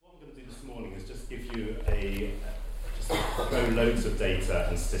you just throw loads of data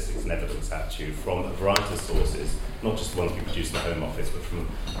and statistics and evidence at you from a variety of sources, not just the ones we produce in the Home Office, but from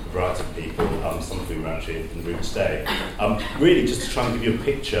a variety of people, some of whom are actually in the room today. Really just to try and give you a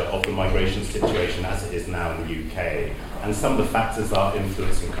picture of the migration situation as it is now in the UK, and some of the factors that are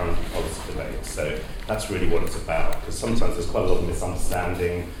influencing current policy debates. So that's really what it's about, because sometimes there's quite a lot of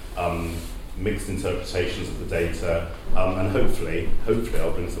misunderstanding, mixed interpretations of the data, and hopefully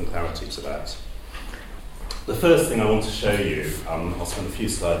I'll bring some clarity to that. The first thing I want to show you, I'll spend a few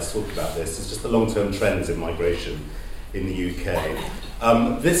slides talking about this, is just the long-term trends in migration in the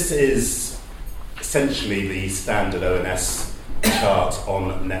UK. This is essentially the standard ONS chart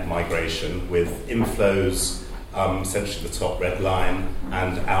on net migration, with inflows, essentially the top red line,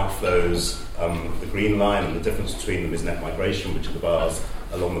 and outflows, the green line, and the difference between them is net migration, which are the bars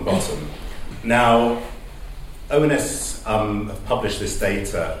along the bottom. Now, ONS have published this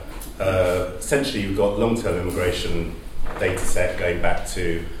data. Essentially, you've got long-term immigration data set going back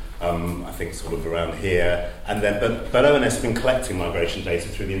to, I think, sort of around here. And then, but ONS have been collecting migration data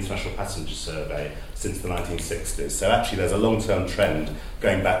through the International Passenger Survey since the 1960s. So actually, there's a long-term trend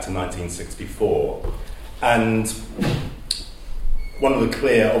going back to 1964. And one of the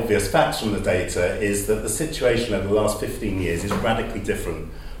clear, obvious facts from the data is that the situation over the last 15 years is radically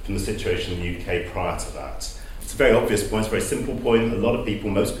different from the situation in the UK prior to that. It's a very obvious point, it's a very simple point. A lot of people,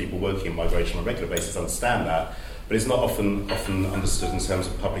 most people working in migration on a regular basis understand that, but it's not often understood in terms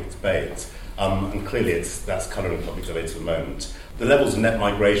of public debate. And clearly that's colouring public debate at the moment. The levels of net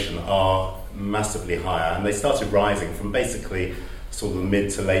migration are massively higher, and they started rising from basically sort of the mid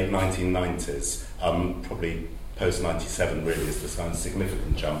to late 1990s, probably post-97 really is the kind of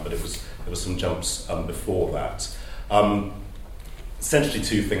significant jump, but there was some jumps before that. Essentially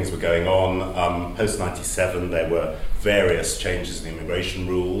two things were going on. Post-97 there were various changes in immigration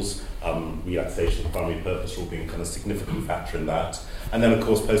rules, relaxation of primary purpose rule being a kind of significant factor in that. And then of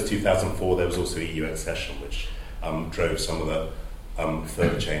course post-2004 there was also EU accession, which drove some of the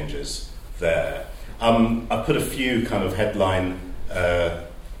further changes there. I put a few kind of headline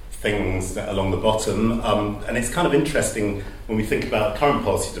things along the bottom, and it's kind of interesting when we think about current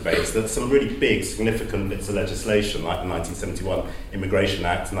policy debates that some really big, significant bits of legislation, like the 1971 Immigration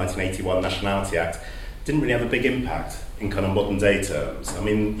Act, the 1981 Nationality Act, didn't really have a big impact in kind of modern day terms. I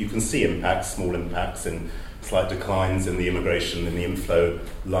mean, you can see impacts, small impacts, in slight declines in the immigration, in the inflow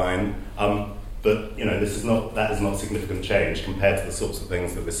line, but you know, that is not significant change compared to the sorts of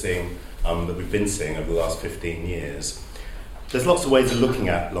things that we're seeing, that we've been seeing over the last 15 years. There's lots of ways of looking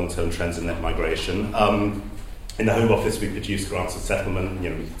at long-term trends in net migration. In the Home Office, we produce grants of settlement,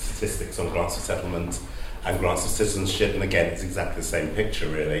 statistics on grants of settlement and grants of citizenship, and again, it's exactly the same picture,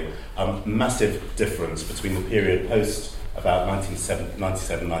 really. Massive difference between the period post about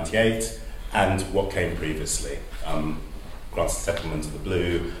 1997, 98 and what came previously. Grants of settlement in the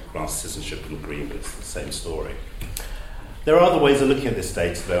blue, grants of citizenship in the green, but it's the same story. There are other ways of looking at this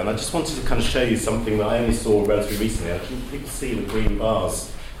data, though, and I just wanted to kind of show you something that I only saw relatively recently. I think you can see the green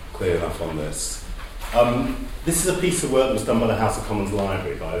bars clear enough on this. This is a piece of work that was done by the House of Commons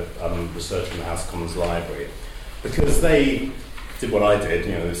Library, by research from the House of Commons Library, because they did what I did.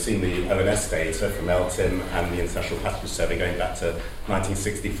 They've seen the ONS data from LTIM and the International Passenger Survey going back to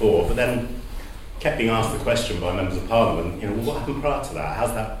 1964, but then kept being asked the question by members of Parliament, what happened prior to that?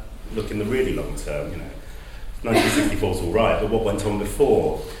 How's that look in the really long term? 1964 is all right, but what went on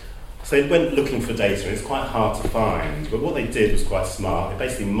before? So they went looking for data, and it's quite hard to find. But what they did was quite smart. They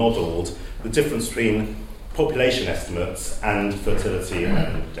basically modelled the difference between population estimates and fertility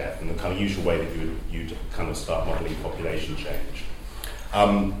and death, in the kind of usual way that you'd kind of start modelling population change.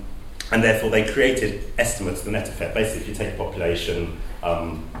 And therefore they created estimates of the net effect. Basically, if you take population,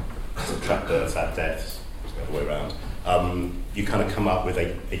 subtract births, add deaths, it's the other way around, you kind of come up with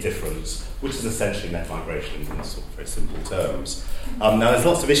a difference, which is essentially net migration in sort of very simple terms. Now, there's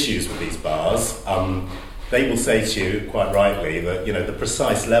lots of issues with these bars. They will say to you, quite rightly, that the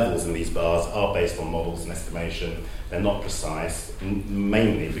precise levels in these bars are based on models and estimation. They're not precise,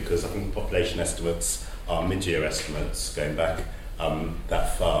 mainly because I think population estimates are mid-year estimates, going back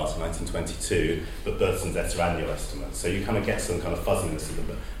that far to 1922, but births and deaths are annual estimates. So you kind of get some kind of fuzziness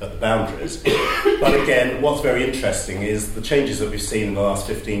at the boundaries. But again, what's very interesting is the changes that we've seen in the last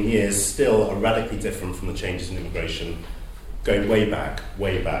 15 years still are radically different from the changes in immigration going way back.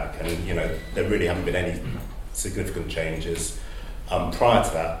 And, there really haven't been any significant changes prior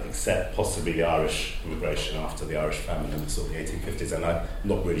to that, except possibly the Irish immigration after the Irish famine in the sort of the 1850s. And I'm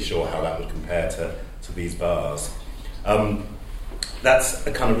not really sure how that would compare to these bars. that's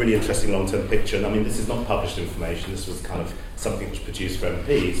a kind of really interesting long-term picture. And I mean, this is not published information. This was kind of something which was produced for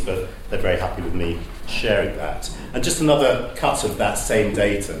MPs, but they're very happy with me sharing that. And just another cut of that same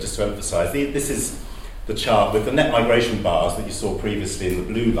data, just to emphasise, this is the chart with the net migration bars that you saw previously in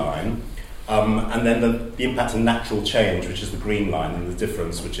the blue line, and then the impact of natural change, which is the green line, and the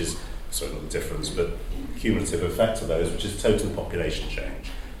difference, which is, sorry, not the difference, but cumulative effect of those, which is total population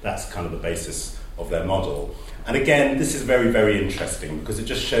change. That's kind of the basis of their model. And again, this is very, very interesting because it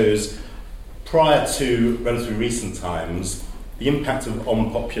just shows, prior to relatively recent times, the impact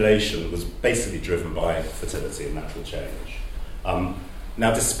on population was basically driven by fertility and natural change.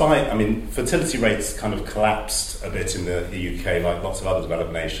 Now, despite, I mean, fertility rates kind of collapsed a bit in the UK, like lots of other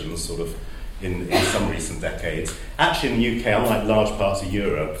developed nations, sort of in some recent decades. Actually, in the UK, unlike large parts of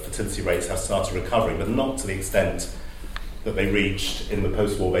Europe, fertility rates have started recovering, but not to the extent that they reached in the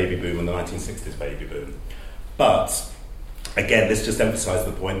post-war baby boom and the 1960s baby boom. But again, this just emphasised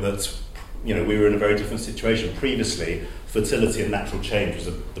the point that, you know, we were in a very different situation. Previously, fertility and natural change was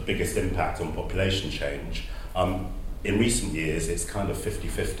the biggest impact on population change. In recent years, it's kind of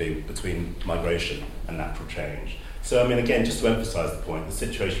 50-50 between migration and natural change. So, I mean, again, just to emphasise the point, the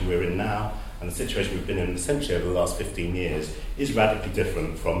situation we're in now and the situation we've been in essentially over the last 15 years is radically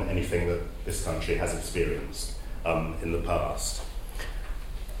different from anything that this country has experienced in the past.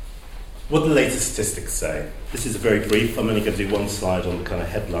 What do the latest statistics say? This is very brief. I'm only going to do one slide on the kind of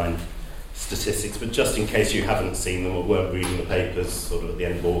headline statistics, but just in case you haven't seen them or weren't reading the papers sort of at the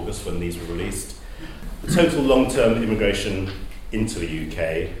end of August when these were released. The total long-term immigration into the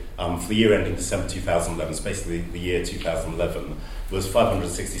UK for the year ending December 2011, so basically the year 2011, was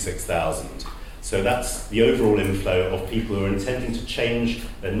 566,000. So that's the overall inflow of people who are intending to change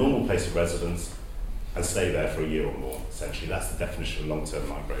their normal place of residence and stay there for a year or more, essentially. That's the definition of long-term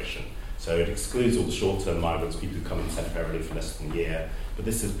migration. So it excludes all the short-term migrants, people who come in temporarily for less than a year, but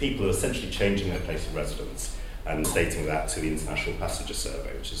this is people who are essentially changing their place of residence and stating that to the International Passenger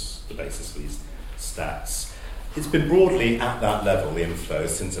Survey, which is the basis for these stats. It's been broadly at that level, the inflow,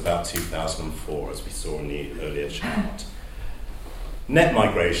 since about 2004, as we saw in the earlier chart. Net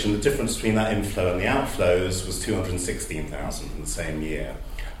migration, the difference between that inflow and the outflows, was 216,000 in the same year.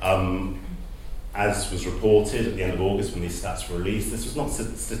 As was reported at the end of August when these stats were released, this was not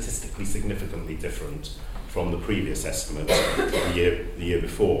statistically significantly different from the previous estimate the year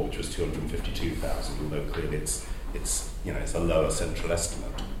before, which was 252,000, although clearly it's a lower central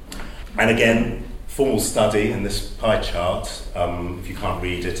estimate. And again, formal study in this pie chart, if you can't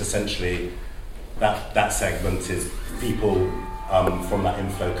read it, essentially that segment is people from that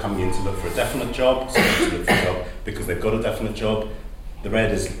inflow coming in to look for a definite job, so to look for a job because they've got a definite job. The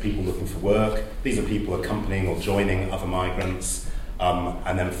red is people looking for work. These are people accompanying or joining other migrants.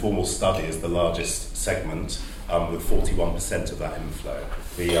 And then formal study is the largest segment, with 41% of that inflow.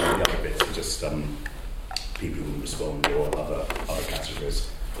 The other bits are just people who respond or other categories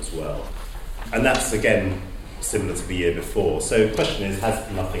as well. And that's, again, similar to the year before. So the question is,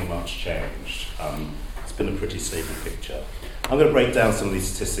 has nothing much changed? It's been a pretty stable picture. I'm going to break down some of these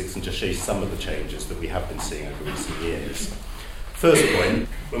statistics and just show you some of the changes that we have been seeing over recent years. First point,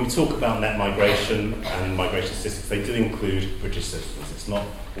 when we talk about net migration and migration statistics, they do include British citizens. It's not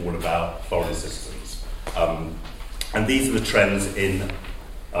all about foreign citizens. And these are the trends in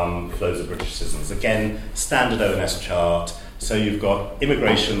flows of British citizens. Again, standard ONS chart. So you've got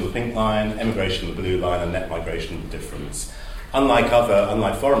immigration, the pink line, emigration, the blue line, and net migration, the difference. Unlike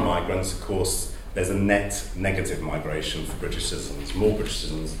foreign migrants, of course, there's a net negative migration for British citizens. More British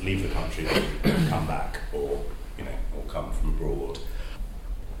citizens leave the country than come back or come from abroad.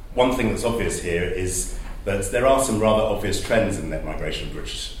 One thing that's obvious here is that there are some rather obvious trends in net migration of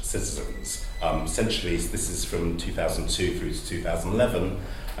British citizens. Essentially, this is from 2002 through to 2011,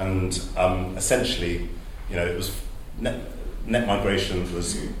 and essentially, it was net migration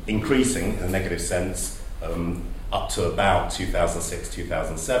was increasing in a negative sense up to about 2006,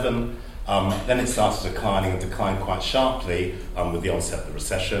 2007. Then it started declining and declined quite sharply with the onset of the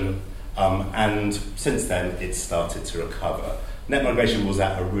recession. And since then, it's started to recover. Net migration was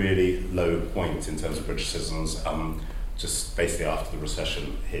at a really low point in terms of British citizens, just basically after the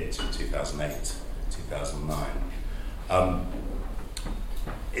recession hit in 2008, 2009.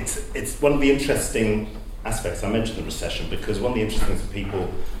 It's one of the interesting aspects. I mentioned the recession because one of the interesting things for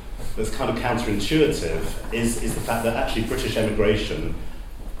people that's kind of counterintuitive is the fact that actually British emigration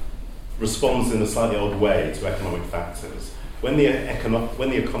responds in a slightly odd way to economic factors. When the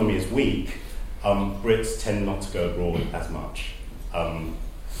economy is weak, Brits tend not to go abroad as much.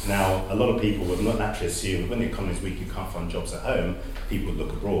 Now, a lot of people would not naturally assume when the economy is weak, you can't find jobs at home, people would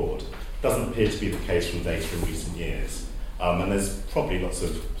look abroad. Doesn't appear to be the case from data in recent years. And there's probably lots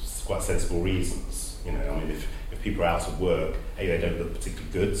of quite sensible reasons. You know, I mean, if people are out of work, they don't look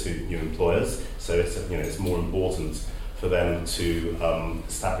particularly good to new employers, so it's more important for them to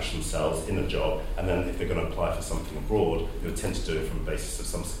establish themselves in a job, and then if they're going to apply for something abroad, they would tend to do it from a basis of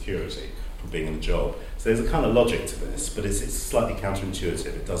some security from being in a job. So there's a kind of logic to this, but it's slightly counterintuitive.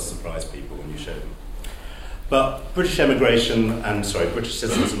 It does surprise people when you show them. But British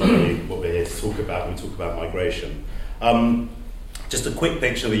citizens are not only what we're here to talk about when we talk about migration. Just a quick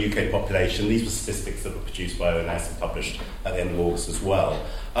picture of the UK population. These were statistics that were produced by ONS and published at the end of August as well.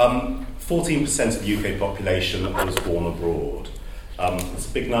 14% of the UK population was born abroad. It's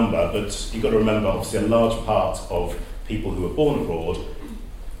a big number, but you've got to remember, obviously, a large part of people who were born abroad,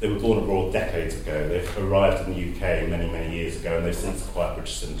 they were born abroad decades ago. They've arrived in the UK many, many years ago, and they've since acquired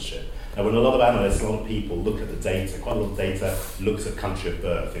British citizenship. Now, when a lot of analysts, a lot of people look at the data, quite a lot of data looks at country of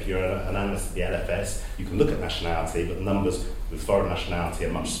birth. If you're an analyst at the LFS, you can look at nationality, but the numbers with foreign nationality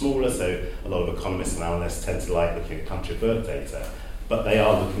are much smaller, so a lot of economists and analysts tend to like looking at country of birth data. But they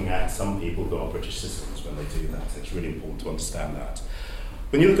are looking at some people who are British citizens when they do that. It's really important to understand that.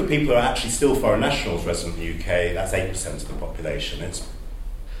 When you look at people who are actually still foreign nationals resident in the UK, that's 8% of the population. It's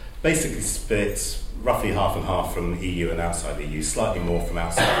basically split roughly half and half from the EU and outside the EU, slightly more from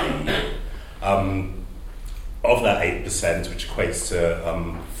outside the EU. Of that 8%, which equates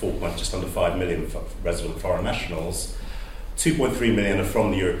to just under 5 million resident foreign nationals, 2.3 million are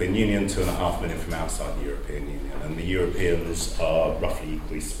from the European Union, 2.5 million from outside the European Union. And the Europeans are roughly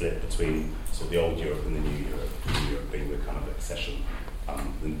equally split between sort of the old Europe and the new Europe. The new Europe being the kind of accession,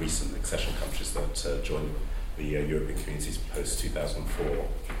 the recent accession countries that joined the European communities post-2004.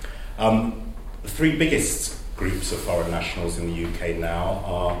 The three biggest groups of foreign nationals in the UK now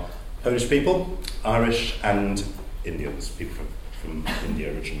are Polish people, Irish and Indians, people from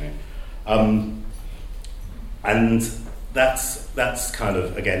India originally. And that's kind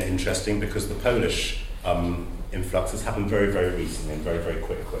of, again, interesting because the Polish influx has happened very, very recently and very, very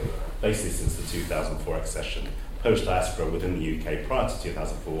quickly, basically since the 2004 accession. Polish diaspora within the UK prior to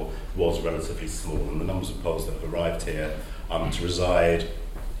 2004 was relatively small, and the numbers of Poles that have arrived here to reside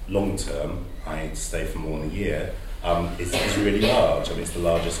long-term, i.e. to stay for more than a year, is really large. I mean, it's the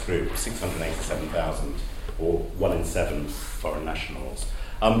largest group, 687,000, or 1 in 7 foreign nationals.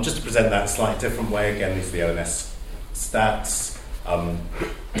 Just to present that slightly different way, again, these are the ONS stats.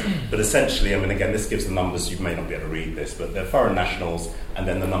 But essentially, I mean, again, this gives the numbers, you may not be able to read this, but they're foreign nationals, and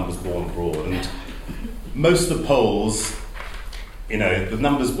then the numbers born abroad. And most of the Poles, the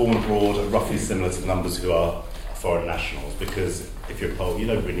numbers born abroad are roughly similar to the numbers who are foreign nationals, because if you're a Pole, you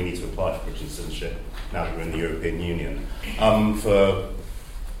don't really need to apply for British citizenship now that you're in the European Union. For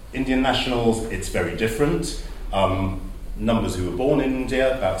Indian nationals, it's very different. Numbers who were born in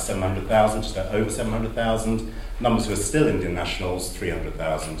India, about 700,000, just over 700,000. Numbers who are still Indian nationals,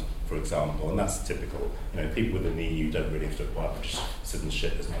 300,000, for example, and that's typical. People within the EU don't really have to acquire British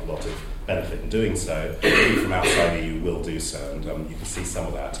citizenship. There's not a lot of benefit in doing so. People from outside the EU will do so, and you can see some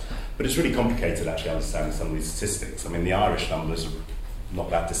of that. But it's really complicated actually understanding some of these statistics. I mean, the Irish numbers are not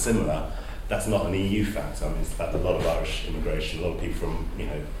that dissimilar. That's not an EU fact. I mean, it's the fact that a lot of Irish immigration, a lot of people from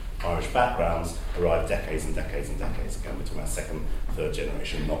Irish backgrounds arrived decades and decades and decades ago. We're talking about second, third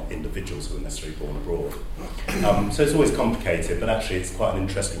generation, not individuals who were necessarily born abroad. So it's always complicated, but actually it's quite an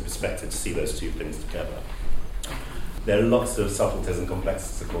interesting perspective to see those two things together. There are lots of subtleties and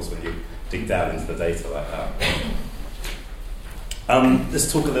complexities, of course, when you dig down into the data like that.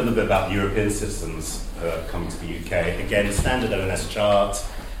 Let's talk a little bit about European citizens who have come to the UK. Again, standard ONS chart.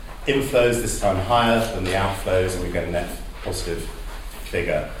 Inflows this time higher than the outflows, and we get a net positive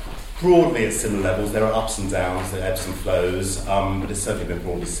figure. Broadly at similar levels. There are ups and downs, there are ebbs and flows, but it's certainly been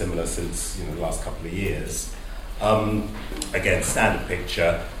broadly similar since the last couple of years. Again, standard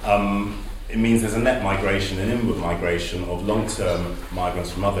picture. It means there's a net migration, an inward migration of long-term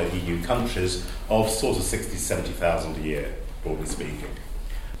migrants from other EU countries of sort of 60,000 to 70,000 a year, broadly speaking.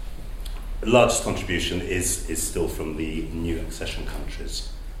 The largest contribution is still from the new accession countries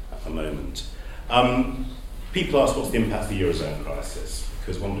at the moment. People ask what's the impact of the Eurozone crisis,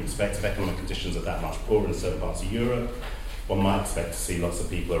 because one would expect if economic conditions are that much poorer in certain parts of Europe, one might expect to see lots of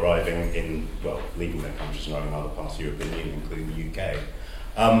people arriving leaving their countries and arriving in other parts of the European Union, including the UK.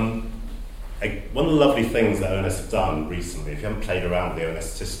 One of the lovely things that ONS have done recently, if you haven't played around with the ONS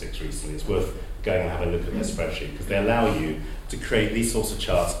statistics recently, it's worth going and having a look at their spreadsheet, because they allow you to create these sorts of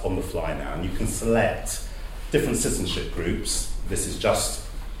charts on the fly now, and you can select different citizenship groups. This is just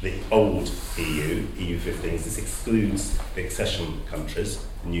the old EU 15s. This excludes the accession countries,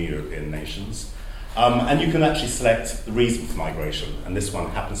 the new European nations. And you can actually select the reason for migration, and this one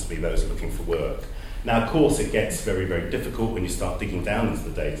happens to be those looking for work. Now, of course, it gets very, very difficult when you start digging down into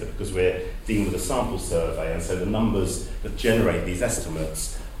the data because we're dealing with a sample survey, and so the numbers that generate these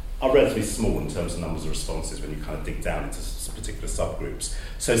estimates are relatively small in terms of numbers of responses when you kind of dig down into particular subgroups.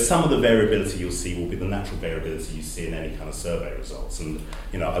 So some of the variability you'll see will be the natural variability you see in any kind of survey results, and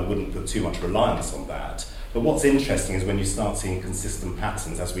I wouldn't put too much reliance on that. But what's interesting is when you start seeing consistent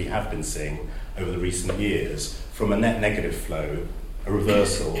patterns, as we have been seeing over the recent years, from a net negative flow, a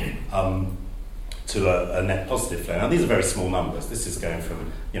reversal, to a net positive flow. Now, these are very small numbers. This is going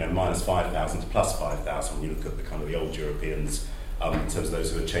from minus 5,000 to plus 5,000 when you look at the kind of the old Europeans, in terms of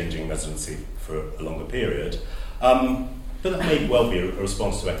those who are changing residency for a longer period. But that may well be a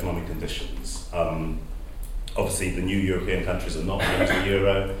response to economic conditions. Obviously, the new European countries are not into the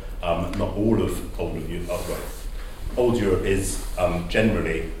euro. Not all of old Europe is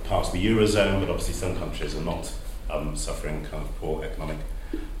generally part of the eurozone, but obviously some countries are not suffering kind of poor economic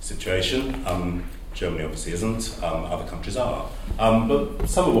situation. Germany obviously isn't. Other countries are. But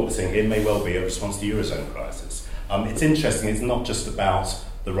some of what we're seeing here may well be a response to the eurozone crisis. It's interesting. It's not just about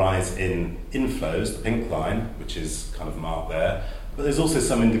the rise in inflows, the pink line, which is kind of marked there, but there's also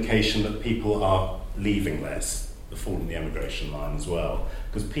some indication that people are leaving less, the fall in the emigration line as well,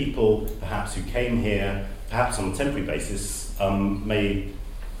 because people perhaps who came here, perhaps on a temporary basis, may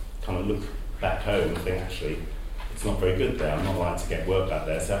kind of look back home and think, actually, it's not very good there, I'm not allowed to get work out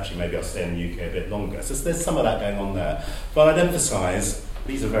there, so actually maybe I'll stay in the UK a bit longer. So there's some of that going on there. But I'd emphasise,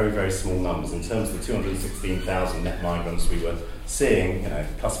 these are very, very small numbers. In terms of the 216,000 net migrants we were seeing,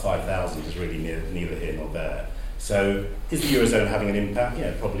 plus 5,000 is really neither here nor there. So is the Eurozone having an impact? Yeah,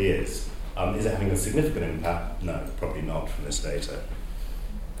 it probably is. Is it having a significant impact? No, probably not from this data.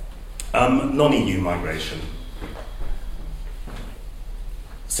 Non-EU migration.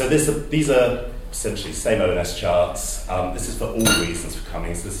 So these are essentially same ONS charts. This is for all reasons for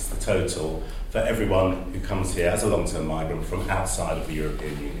coming. So this is the total for everyone who comes here as a long-term migrant from outside of the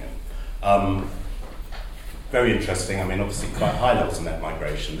European Union. Very interesting. I mean, obviously quite high levels of net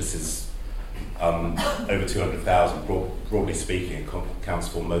migration. This is over 200,000, broadly speaking, it accounts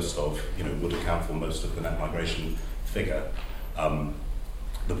for most of, would account for most of the net migration figure.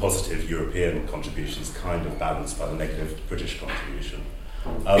 The positive European contribution is kind of balanced by the negative British contribution.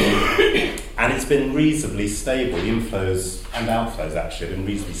 And it's been reasonably stable. The inflows and outflows actually have been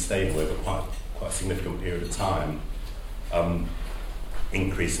reasonably stable over quite a significant period of time.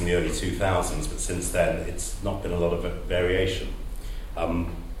 Increase in the early 2000s, but since then it's not been a lot of variation.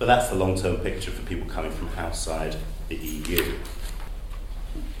 But that's the long-term picture for people coming from outside the EU.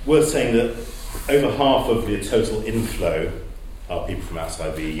 Worth saying that over half of the total inflow are people from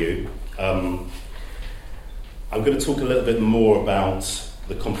outside the EU. I'm going to talk a little bit more about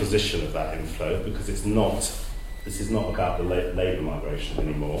the composition of that inflow because this is not about the labour migration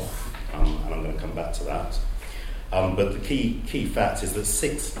anymore, and I'm going to come back to that. But the key fact is that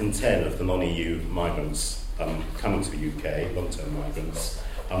 6 in 10 of the non-EU migrants coming to the UK, long-term migrants,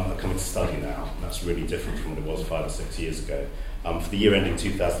 are coming to study now. And that's really different from what it was 5 or 6 years ago. For the year ending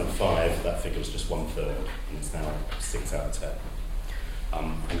 2005, that figure was just 1/3, and it's now 6 out of 10.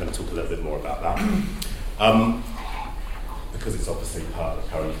 I'm going to talk a little bit more about that. Because it's obviously part of the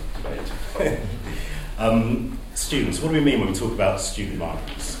current debate. Students, what do we mean when we talk about student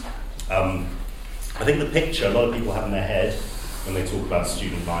migrants? I think the picture a lot of people have in their head when they talk about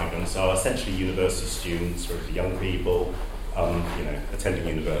student migrants are essentially university students or young people attending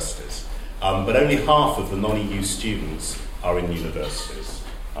universities. But only half of the non-EU students are in universities.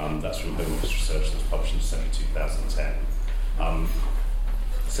 That's from Home Office research that was published in December 2010.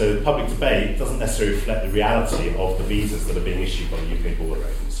 So the public debate doesn't necessarily reflect the reality of the visas that are being issued by the UK Border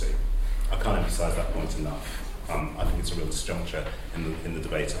Agency. I can't emphasise that point enough. I think it's a real disjuncture in the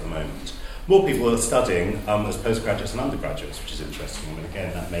debate at the moment. More people are studying as postgraduates and undergraduates, which is interesting. I mean,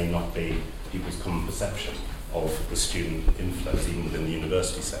 again, that may not be people's common perception of the student inflows, even within the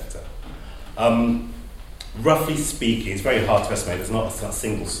university sector. Roughly speaking, it's very hard to estimate. There's not a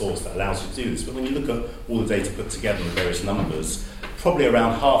single source that allows you to do this. But when you look at all the data put together and the various numbers, probably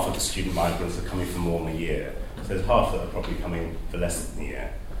around half of the student migrants are coming for more than a year. So there's half that are probably coming for less than a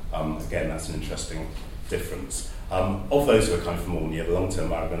year. Again, that's an interesting difference. Of those who are coming for more than a year, the long-term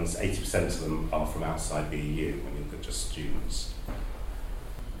migrants, 80% of them are from outside the EU when you look at just students.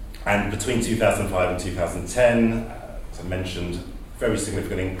 And between 2005 and 2010, as I mentioned, very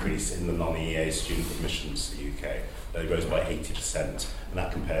significant increase in the non-EEA student admissions to the UK. They rose by 80%, and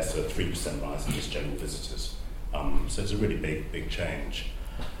that compares to a 3% rise in just general visitors. So it's a really big change.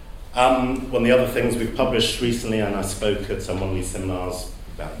 One of the other things we've published recently, and I spoke at one of these seminars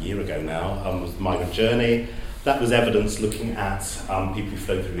about a year ago now, was Migrant Journey. That was evidence looking at people who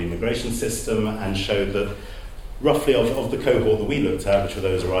flowed through the immigration system and showed that roughly of the cohort that we looked at, which were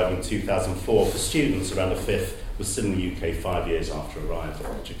those arriving in 2004, for students, around a fifth was still in the UK 5 years after arrival,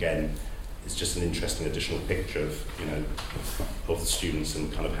 which again is just an interesting additional picture of, of the students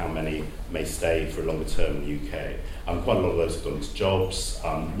and kind of how many may stay for a longer term in the UK. Quite a lot of those have gone into jobs.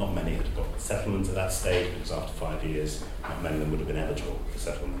 Not many had got settlement at that stage, because after 5 years, not many of them would have been eligible for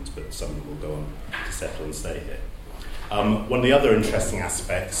settlement, but some of them will go on to settle and stay here. One of the other interesting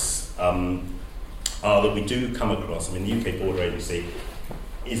aspects are that we do come across, the UK Border Agency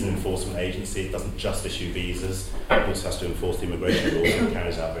is an enforcement agency. It doesn't just issue visas, it also has to enforce the immigration laws and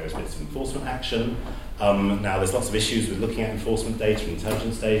carries out various bits of enforcement action. Now, there's lots of issues with looking at enforcement data and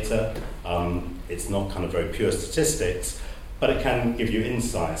intelligence data. It's not kind of very pure statistics, but it can give you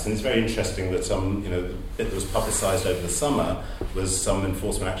insights. And it's very interesting that the bit that was publicised over the summer was some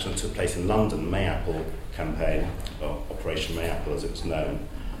enforcement action that took place in London, Mayapple campaign, or Operation Mayapple as it was known.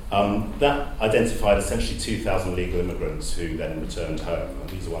 That identified essentially 2,000 legal immigrants who then returned home. And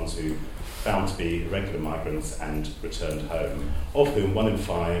these are ones who found to be regular migrants and returned home, of whom 1 in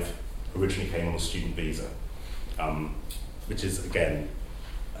 5 originally came on a student visa, which is, again,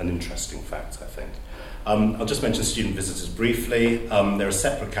 an interesting fact, I think. I'll just mention student visitors briefly. They're a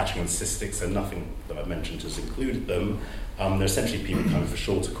separate category in statistics, so nothing that I've mentioned has included them. They're essentially people coming for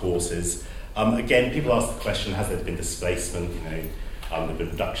shorter courses. Again, people ask the question, has there been displacement? There have been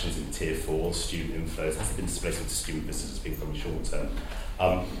reductions in Tier 4 student inflows. Has there been displacement to student visitors being from short term?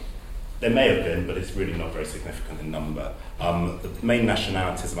 There may have been, but it's really not very significant in number. The main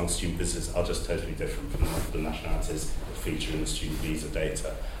nationalities among student visitors are just totally different from the nationalities that feature in the student visa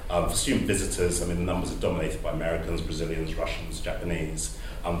data. For student visitors, the numbers are dominated by Americans, Brazilians, Russians, Japanese.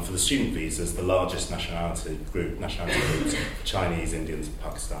 For the student visas, the largest nationality groups are Chinese, Indians, and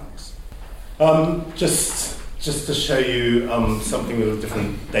Pakistanis. Just to show you something with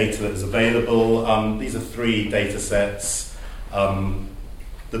different data that is available, these are 3 data sets.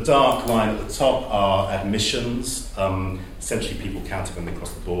 The dark line at the top are admissions, essentially people counted when they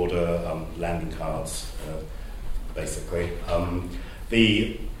cross the border, landing cards, basically.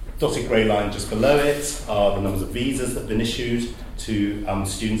 The dotted grey line just below it are the numbers of visas that have been issued to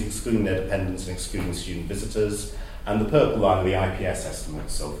students, excluding their dependents and excluding student visitors. And the purple line are the IPS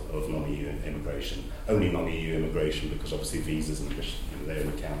estimates of non-EU immigration. Only non-EU immigration, because obviously visas and admission, they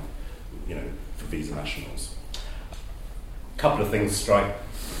only count, for visa nationals. A couple of things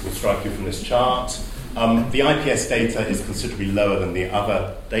will strike you from this chart. The IPS data is considerably lower than the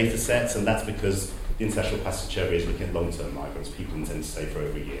other data sets, and that's because the International Passage Survey is looking at long-term migrants, people who intend to stay for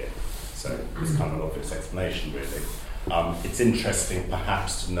over a year. So it's kind of an obvious explanation, really. It's interesting,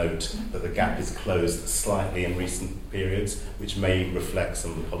 perhaps, to note that the gap is closed slightly in recent periods, which may reflect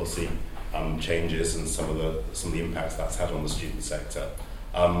some of the policy changes and some of the impacts that's had on the student sector.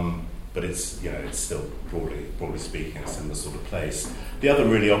 But it's still broadly speaking a similar sort of place. The other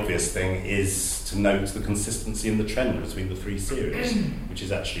really obvious thing is to note the consistency in the trend between the 3 series, which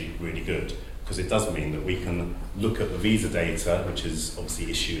is actually really good, because it does mean that we can look at the visa data, which is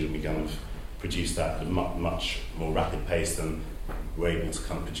obviously issued, and we kind of produce that at a much more rapid pace than we're able to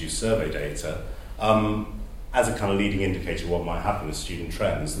kind of produce survey data, as a kind of leading indicator of what might happen with student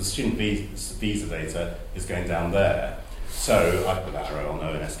trends. The student visa data is going down there. So, I put that arrow on,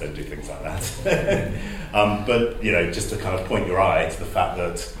 ONS don't do things like that. But, just to kind of point your eye to the fact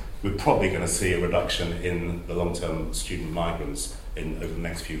that we're probably going to see a reduction in the long-term student migrants over the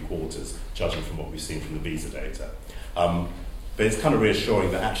next few quarters, judging from what we've seen from the visa data. But it's kind of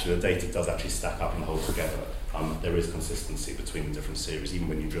reassuring that actually the data does actually stack up and hold together. There is consistency between the different series, even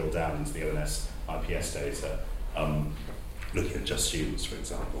when you drill down into the ONS IPS data, looking at just students, for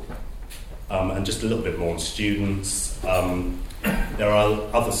example. And just a little bit more on students. There are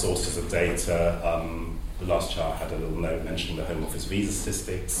other sources of data. The last chart had a little note mentioning the Home Office visa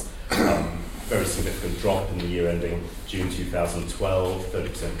statistics. Very significant drop in the year ending June 2012,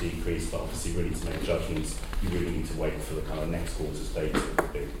 30% decrease, but obviously really to make judgments, you really need to wait for the kind of next quarter's data, the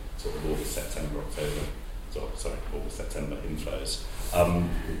big sort of August, September, August, September inflows,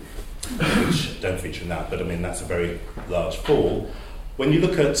 which don't feature in that, but that's a very large fall. When you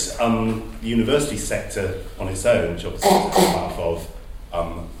look at the university sector on its own, which obviously is half of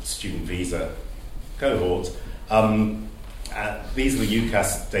student visa cohort, these are the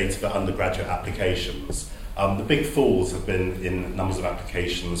UCAS data for undergraduate applications. The big falls have been in numbers of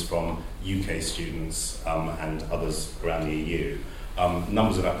applications from UK students and others around the EU.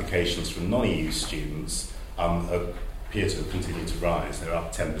 Numbers of applications from non-EU students appear to have continued to rise. They're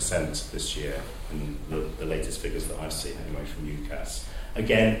up 10% this year in the latest figures that I've seen anyway from UCAS.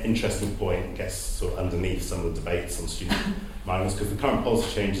 Again, interesting point, gets sort of underneath some of the debates on student migrants, because the current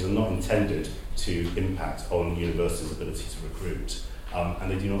policy changes are not intended to impact on universities' ability to recruit,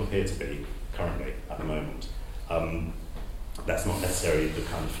 and they do not appear to be currently at the moment. That's not necessarily the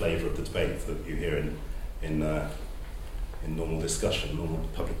kind of flavour of the debate that you hear in normal discussion, normal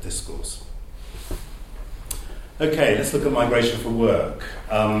public discourse. Okay, let's look at migration for work.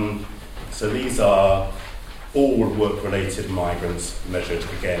 So these are all work-related migrants measured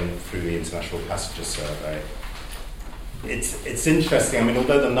again through the International Passenger Survey. It's interesting, I mean,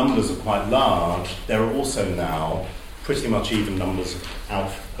 although the numbers are quite large, there are also now pretty much even numbers of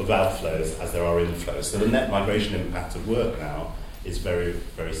outflows as there are inflows. So the net migration impact of work now is very,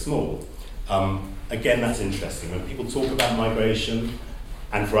 very small. Again, that's interesting. When people talk about migration,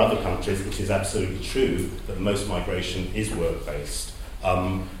 and for other countries, it is absolutely true that most migration is work-based.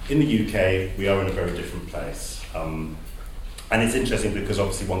 In the UK, we are in a very different place. And it's interesting because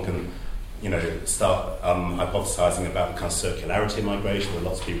obviously one can start hypothesising about the kind of circularity of migration, where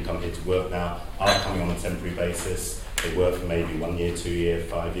lots of people come here to work now, are coming on a temporary basis. They work for maybe 1 year, 2 years,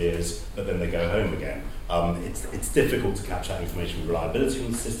 5 years, but then they go home again. It's difficult to capture that information with reliability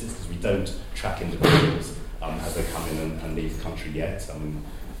on the statistics because we don't track individuals as they come in and leave the country yet. I mean,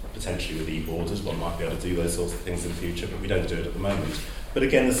 potentially with e-borders, one might be able to do those sorts of things in the future, but we don't do it at the moment. But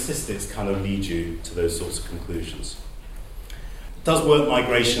again, the statistics kind of lead you to those sorts of conclusions. Does work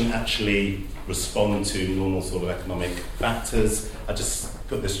migration actually respond to normal sort of economic factors? I just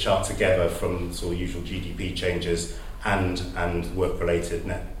put this chart together from sort of usual GDP changes and work-related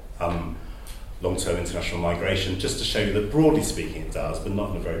net long-term international migration, just to show you that broadly speaking it does, but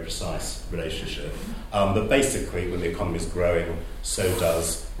not in a very precise relationship. But basically, when the economy is growing, so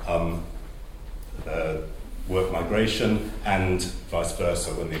does work migration, and vice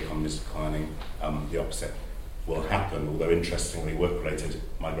versa, when the economy is declining, the opposite will happen, although interestingly, work-related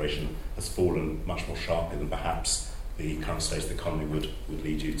migration has fallen much more sharply than perhaps the current state of the economy would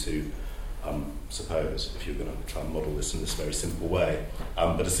lead you to suppose, if you're going to try and model this in this very simple way.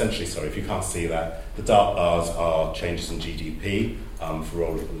 But essentially, if you can't see that, the dark bars are changes in GDP for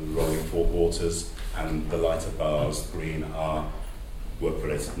rolling 4 quarters, and the lighter bars, green, are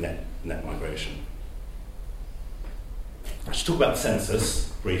work-related net migration. I should talk about the census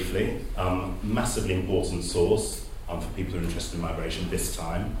briefly. Massively important source for people who are interested in migration this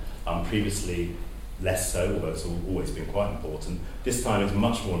time. Previously, less so, although it's always been quite important. This time it's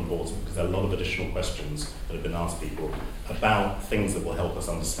much more important because there are a lot of additional questions that have been asked people about things that will help us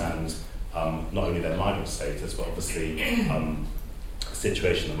understand not only their migrant status, but obviously the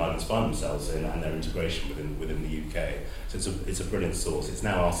situation that migrants find themselves in and their integration within the UK. So it's a brilliant source. It's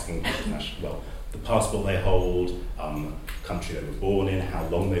now asking the passport they hold, country they were born in, how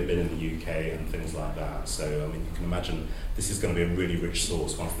long they've been in the UK, and things like that. So, I mean, you can imagine this is going to be a really rich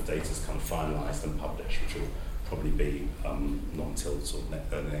source once the data is kind of finalised and published, which will probably be not until sort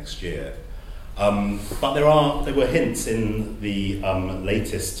of early next year. But there were hints in the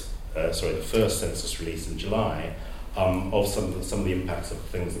the first census release in July of some of the impacts of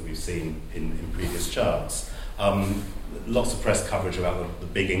things that we've seen in previous charts. Lots of press coverage about the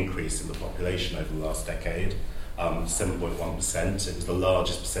big increase in the population over the last decade, 7.1%. It was the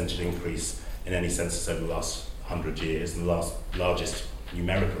largest percentage increase in any census over the last 100 years, and the largest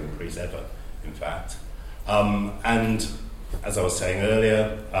numerical increase ever, in fact. And as I was saying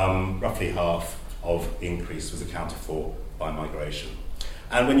earlier, roughly half of the increase was accounted for by migration.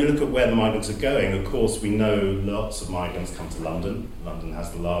 And when you look at where the migrants are going, of course, we know lots of migrants come to London. London has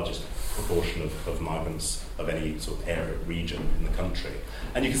the largest proportion of migrants of any sort of area, region in the country.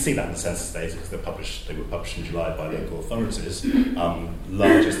 And you can see that in the census data because they were published in July by local authorities.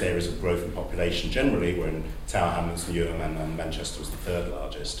 Largest areas of growth in population generally were in Tower Hamlets, Newham, and Manchester was the third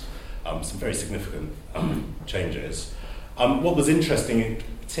largest. Some very significant changes. What was interesting in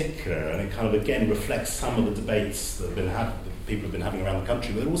particular, and it kind of again reflects some of the debates that people have been having around the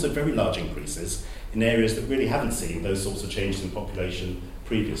country, but there are also very large increases in areas that really haven't seen those sorts of changes in population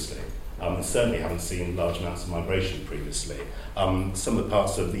previously. And certainly haven't seen large amounts of migration previously. Some of the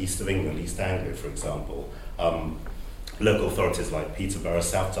parts of the east of England, East Anglia, for example, local authorities like Peterborough,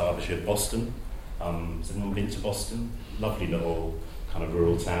 South Derbyshire, Boston. Has anyone been to Boston? Lovely little kind of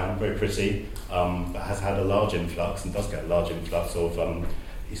rural town, very pretty, but has had a large influx and does get a large influx of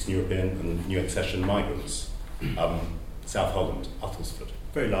Eastern European and new accession migrants. South Holland, Uttlesford,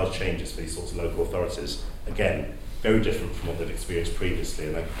 very large changes for these sorts of local authorities. Again, very different from what they've experienced previously,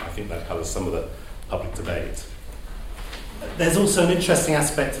 and I think that colours some of the public debate. There's also an interesting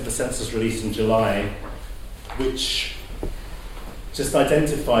aspect of the census release in July, which just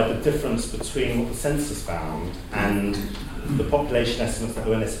identified the difference between what the census found and the population estimates that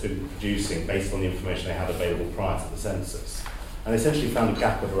ONS had been producing based on the information they had available prior to the census. And they essentially found a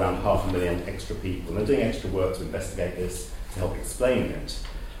gap of around 500,000 extra people. And they're doing extra work to investigate this to help explain it.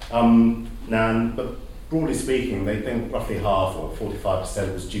 But broadly speaking, they think roughly half, or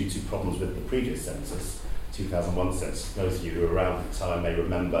 45%, was due to problems with the previous census, 2001 census. Those of you who were around at the time may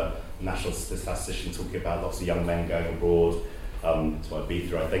remember the national statistician talking about lots of young men going abroad. To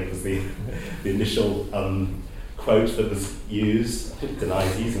Ibiza, I think, was the initial quote that was used. I deny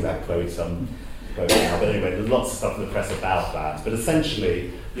he's using that quote now, but anyway, there's lots of stuff in the press about that. But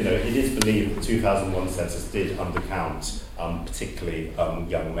essentially, it is believed that the 2001 census did undercount, particularly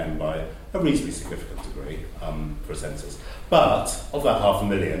young men, by a reasonably significant degree for a census. But of that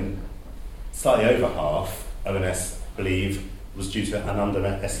 500,000, slightly over half, ONS believe, was due to an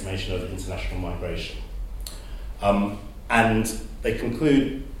underestimation of international migration. And they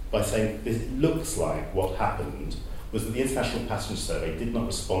conclude by saying it looks like what happened was that the International Passenger Survey did not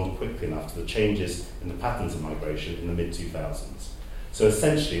respond quickly enough to the changes in the patterns of migration in the mid-2000s. So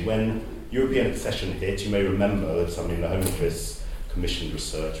essentially, when European accession hit, you may remember that somebody in the Home Office commissioned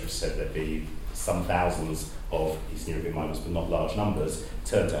research which said there'd be some thousands of Eastern European migrants, but not large numbers. It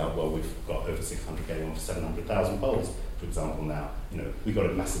turned out, well, we've got over 600 going on for 700,000 Poles, for example, now. We got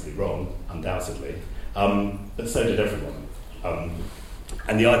it massively wrong, undoubtedly, but so did everyone.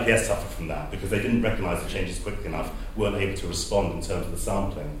 And the IPS suffered from that because they didn't recognise the changes quickly enough, weren't able to respond in terms of the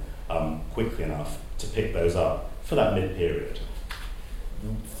sampling quickly enough to pick those up for that mid-period.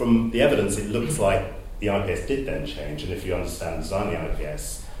 From the evidence, it looks like the IPS did then change, and if you understand the design of the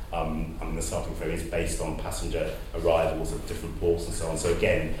IPS, the sampling frame is based on passenger arrivals at different ports and so on. So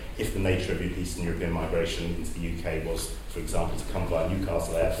again, if the nature of Eastern European migration into the UK was, for example, to come via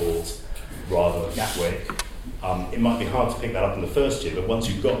Newcastle Airport rather than Gatwick, it might be hard to pick that up in the first year, but once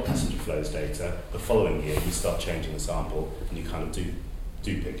you've got passenger flows data, the following year you start changing the sample and you kind of do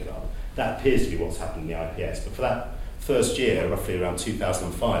pick it up. That appears to be what's happened in the IPS, but for that first year, roughly around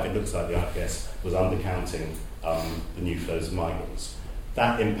 2005, it looks like the IPS was undercounting the new flows of migrants.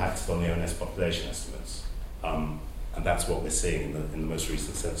 That impacted on the ONS population estimates, and that's what we're seeing in the most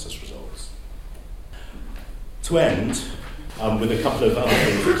recent census results. To end, with a couple of other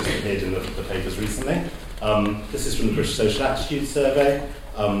things that just appeared in the papers recently. This is from the British Social Attitude Survey,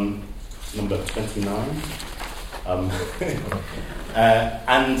 number 29.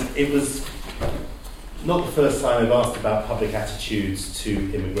 And it was not the first time they've asked about public attitudes to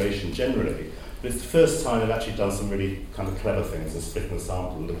immigration generally, but it's the first time they've actually done some really kind of clever things and splitting the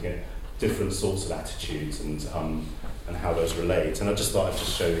sample and looking at different sorts of attitudes and how those relate. And I just thought I'd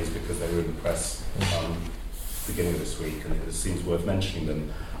just show these because they were in the press beginning of this week, and it seems worth mentioning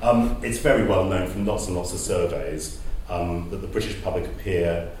them. It's very well known from lots and lots of surveys that the British public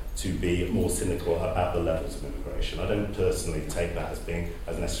appear to be more cynical about the levels of immigration. I don't personally take that as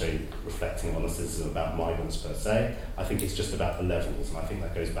necessarily reflecting on a cynicism about migrants per se. I think it's just about the levels, and I think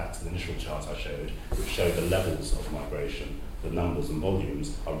that goes back to the initial chart I showed, which showed the levels of migration. The numbers and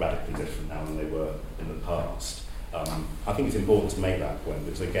volumes are radically different now than they were in the past. I think it's important to make that point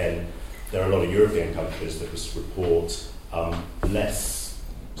because, again, there are a lot of European countries that report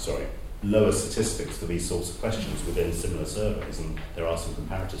lower statistics for these sorts of questions within similar surveys, and there are some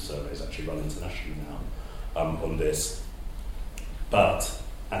comparative surveys actually run internationally now on this. But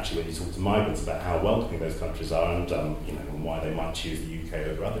actually, when you talk to migrants about how welcoming those countries are and why they might choose the UK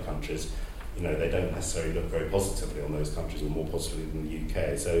over other countries, they don't necessarily look very positively on those countries, or more positively than the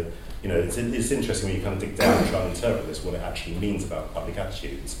UK. So, it's interesting when you kind of dig down and try and interpret this, what it actually means about public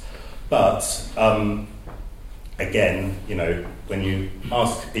attitudes. But again, when you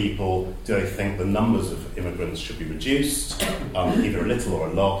ask people, do they think the numbers of immigrants should be reduced, either a little or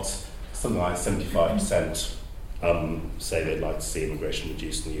a lot, something like 75% say they'd like to see immigration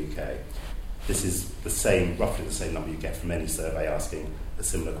reduced in the UK. This is roughly the same number you get from any survey asking a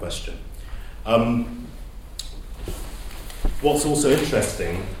similar question. What's also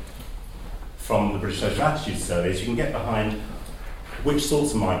interesting from the British Social Attitude Survey is you can get behind which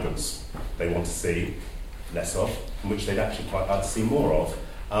sorts of migrants they want to see less of, and which they'd actually quite like to see more of.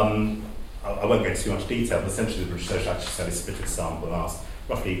 I won't go into too much detail, but essentially the British Social Attitude Survey split its sample and asked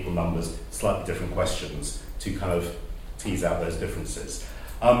roughly equal numbers, slightly different questions to kind of tease out those differences.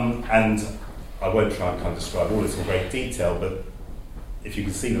 And I won't try and kind of describe all this in great detail, but if you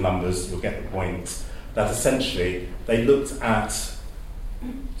can see the numbers, you'll get the point that essentially they looked at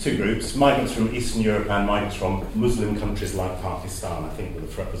two groups, migrants from Eastern Europe and migrants from Muslim countries like Pakistan, I think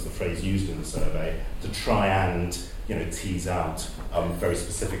was the phrase used in the survey, to try and tease out very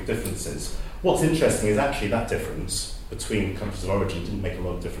specific differences. What's interesting is actually that difference between countries of origin didn't make a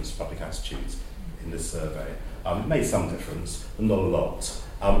lot of difference to public attitudes in this survey. It made some difference, but not a lot.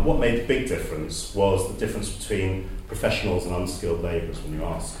 What made a big difference was the difference between professionals and unskilled labourers when you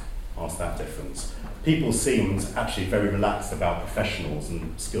ask that difference. People seemed actually very relaxed about professionals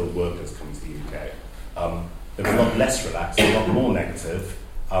and skilled workers coming to the UK. They were a lot less relaxed, a lot more negative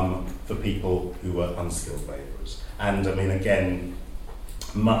for people who were unskilled labourers. And I mean, again,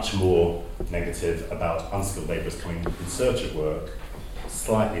 much more negative about unskilled labourers coming in search of work,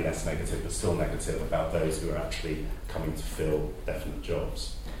 slightly less negative, but still negative about those who are actually coming to fill definite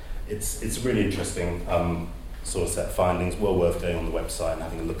jobs. It's a really interesting sort of set of findings, well worth going on the website and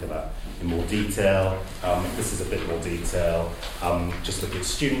having a look at that in more detail. This is a bit more detail. Just look at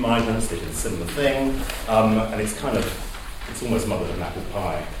student migrants, they did a similar thing, and it's almost mothered in apple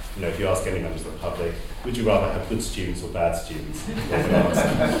pie. You know, if you ask any members of the public, would you rather have good students or bad students?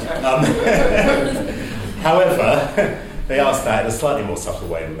 However, they asked that in a slightly more subtle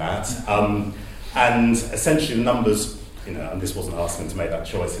way than that. And essentially the numbers, you know, and this wasn't asking them to make that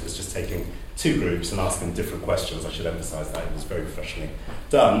choice, it was just taking two groups and asking them different questions. I should emphasise that, it was very professionally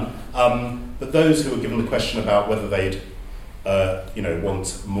done. But those who were given the question about whether they'd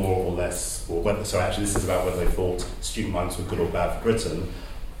want more or less, or whether, so actually this is about whether they thought student migrants were good or bad for Britain,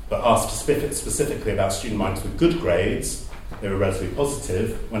 but asked specifically about student migrants with good grades, they were relatively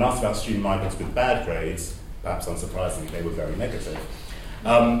positive. When asked about student migrants with bad grades, perhaps unsurprisingly, they were very negative.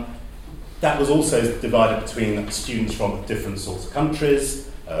 That was also divided between students from different sorts of countries,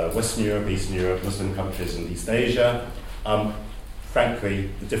 Western Europe, Eastern Europe, Muslim countries and East Asia. Frankly,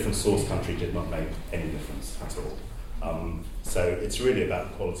 the different source country did not make any difference at all. So it's really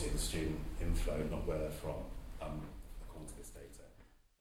about the quality of the student inflow, not where they're from.